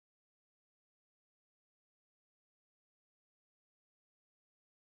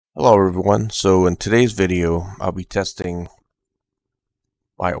Hello everyone. So in today's video, I'll be testing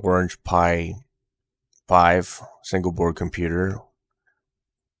my Orange Pi 5 single board computer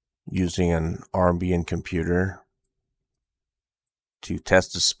using an Armbian computer to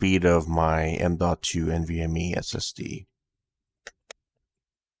test the speed of my M.2 NVMe SSD.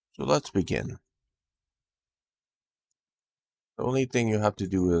 So let's begin. The only thing you have to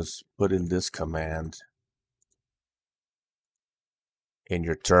do is put in this command in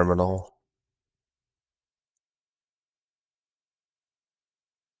your terminal.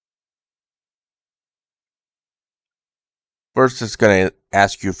 First, it's going to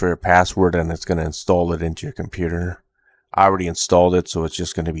ask you for your password and it's going to install it into your computer. I already installed it, so it's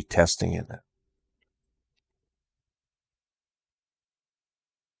just going to be testing it.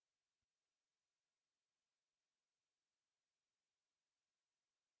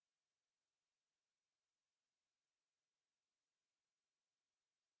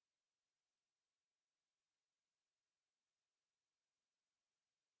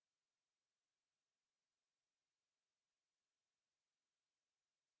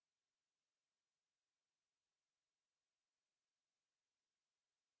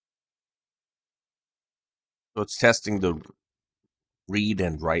 So it's testing the read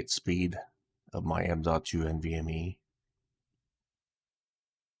and write speed of my M.2 NVMe.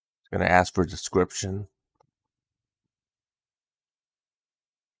 It's going to ask for description.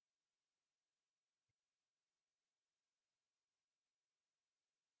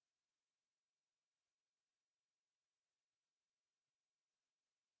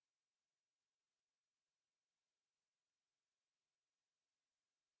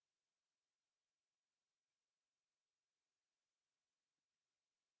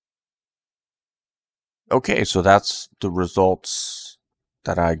 Okay, so that's the results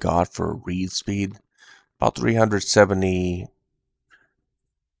that I got for read speed. About 370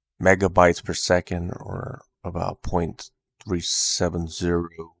 megabytes per second, or about 0.370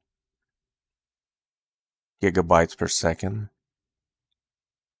 gigabytes per second.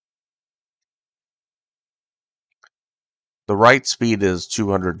 The write speed is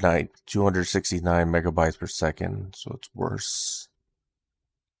 269 megabytes per second, so it's worse.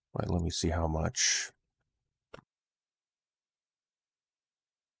 Right, let me see how much.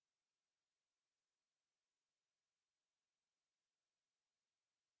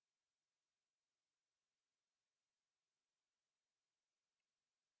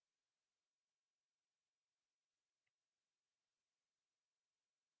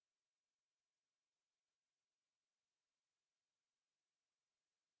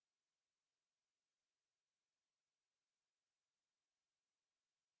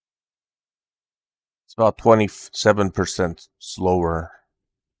 It's about 27% slower.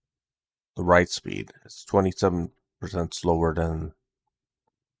 The write speed. It's 27% slower than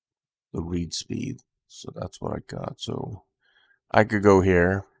the read speed. So that's what I got. So I could go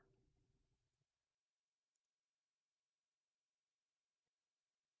here.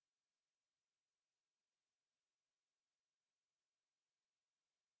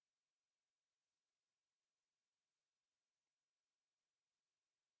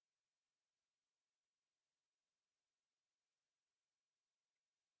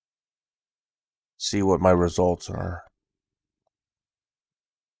 See what my results are.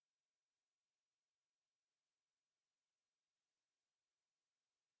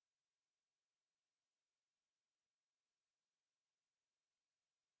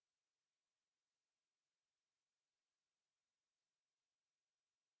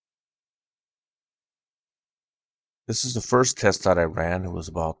 This is the first test that I ran. It was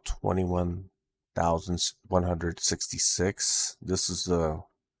about 21,166. This is the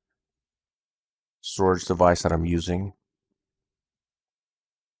storage device that I'm using.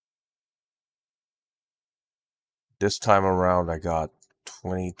 This time around, I got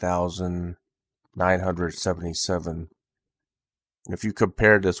 20,977. And if you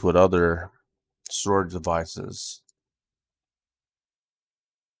compare this with other storage devices,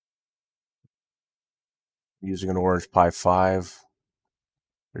 using an Orange Pi 5,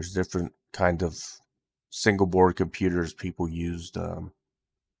 there's different kind of single board computers people used.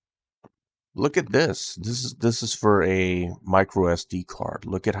 Look at this. This is for a micro SD card.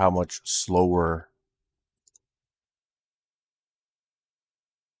 Look at how much slower.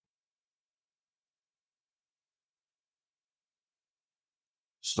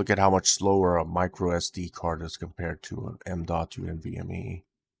 Just look at how much slower a micro SD card is compared to an M.2 NVMe.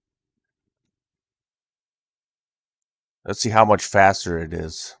 Let's see how much faster it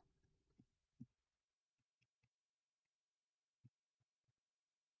is.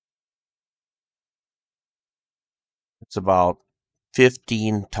 It's about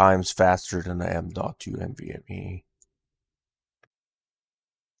 15 times faster than the M.2 NVMe.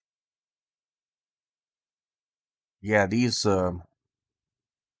 Yeah, these M.2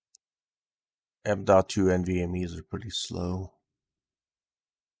 NVMe's are pretty slow.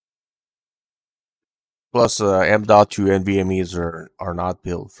 Plus, M.2 NVMe's are not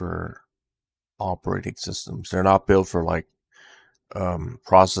built for operating systems. They're not built for like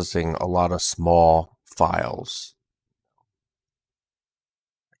processing a lot of small files.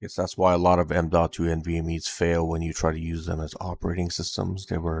 I guess that's why a lot of M.2 NVMe's fail when you try to use them as operating systems.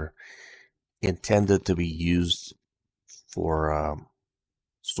 They were intended to be used for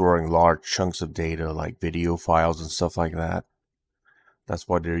storing large chunks of data like video files and stuff like that. That's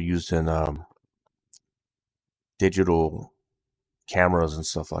why they're used in digital cameras and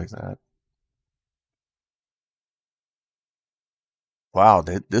stuff like that. Wow,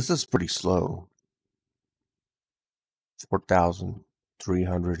 this is pretty slow.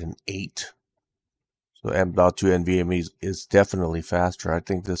 4,308. So M.2 NVMe is definitely faster. I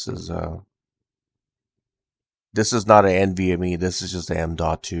think this is not an NVMe. This is just the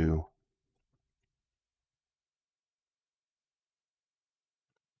M.2.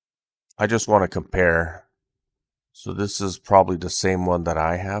 I just want to compare. So this is probably the same one that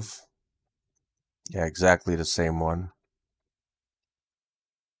I have. Yeah, exactly the same one.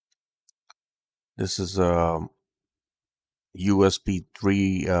 This is a USB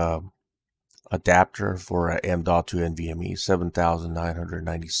 3 adapter for a M.2 NVMe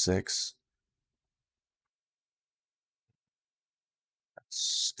 7996.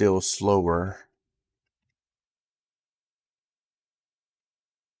 Still slower.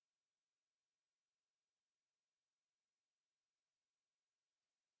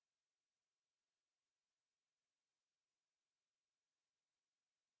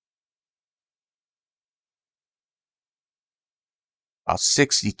 About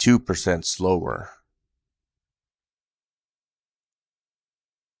 62% slower.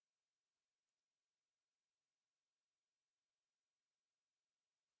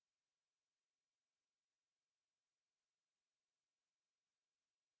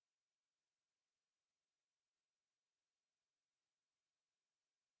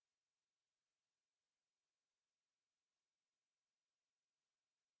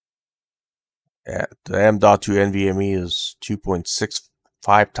 The M.2 NVMe is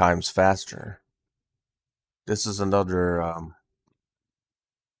 2.65 times faster. This is another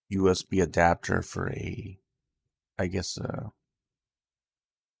USB adapter for a, I guess,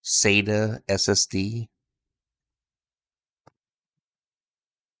 SATA SSD.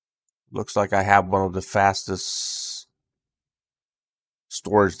 Looks like I have one of the fastest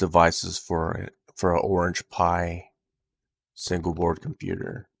storage devices for an Orange Pi single board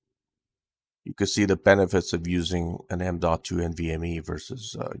computer. You can see the benefits of using an M.2 NVMe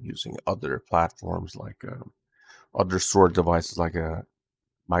versus using other platforms like other storage devices like a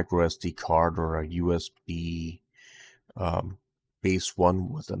micro SD card or a USB base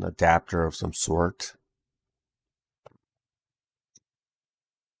one with an adapter of some sort.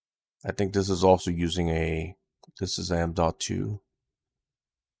 I think this is also using this is M.2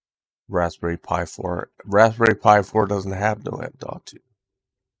 Raspberry Pi 4. Raspberry Pi 4 doesn't have no M.2.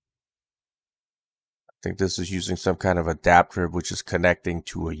 I think this is using some kind of adapter which is connecting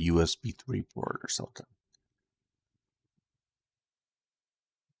to a USB 3 port or something.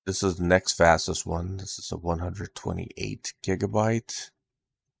 This is the next fastest one. This is a 128 gigabyte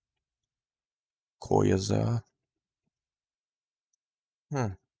Koyaza.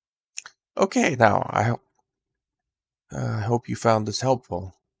 Okay, now I hope you found this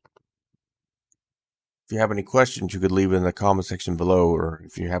helpful. If you have any questions, you could leave it in the comment section below, or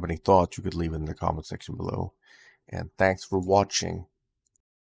if you have any thoughts, you could leave it in the comment section below. And thanks for watching.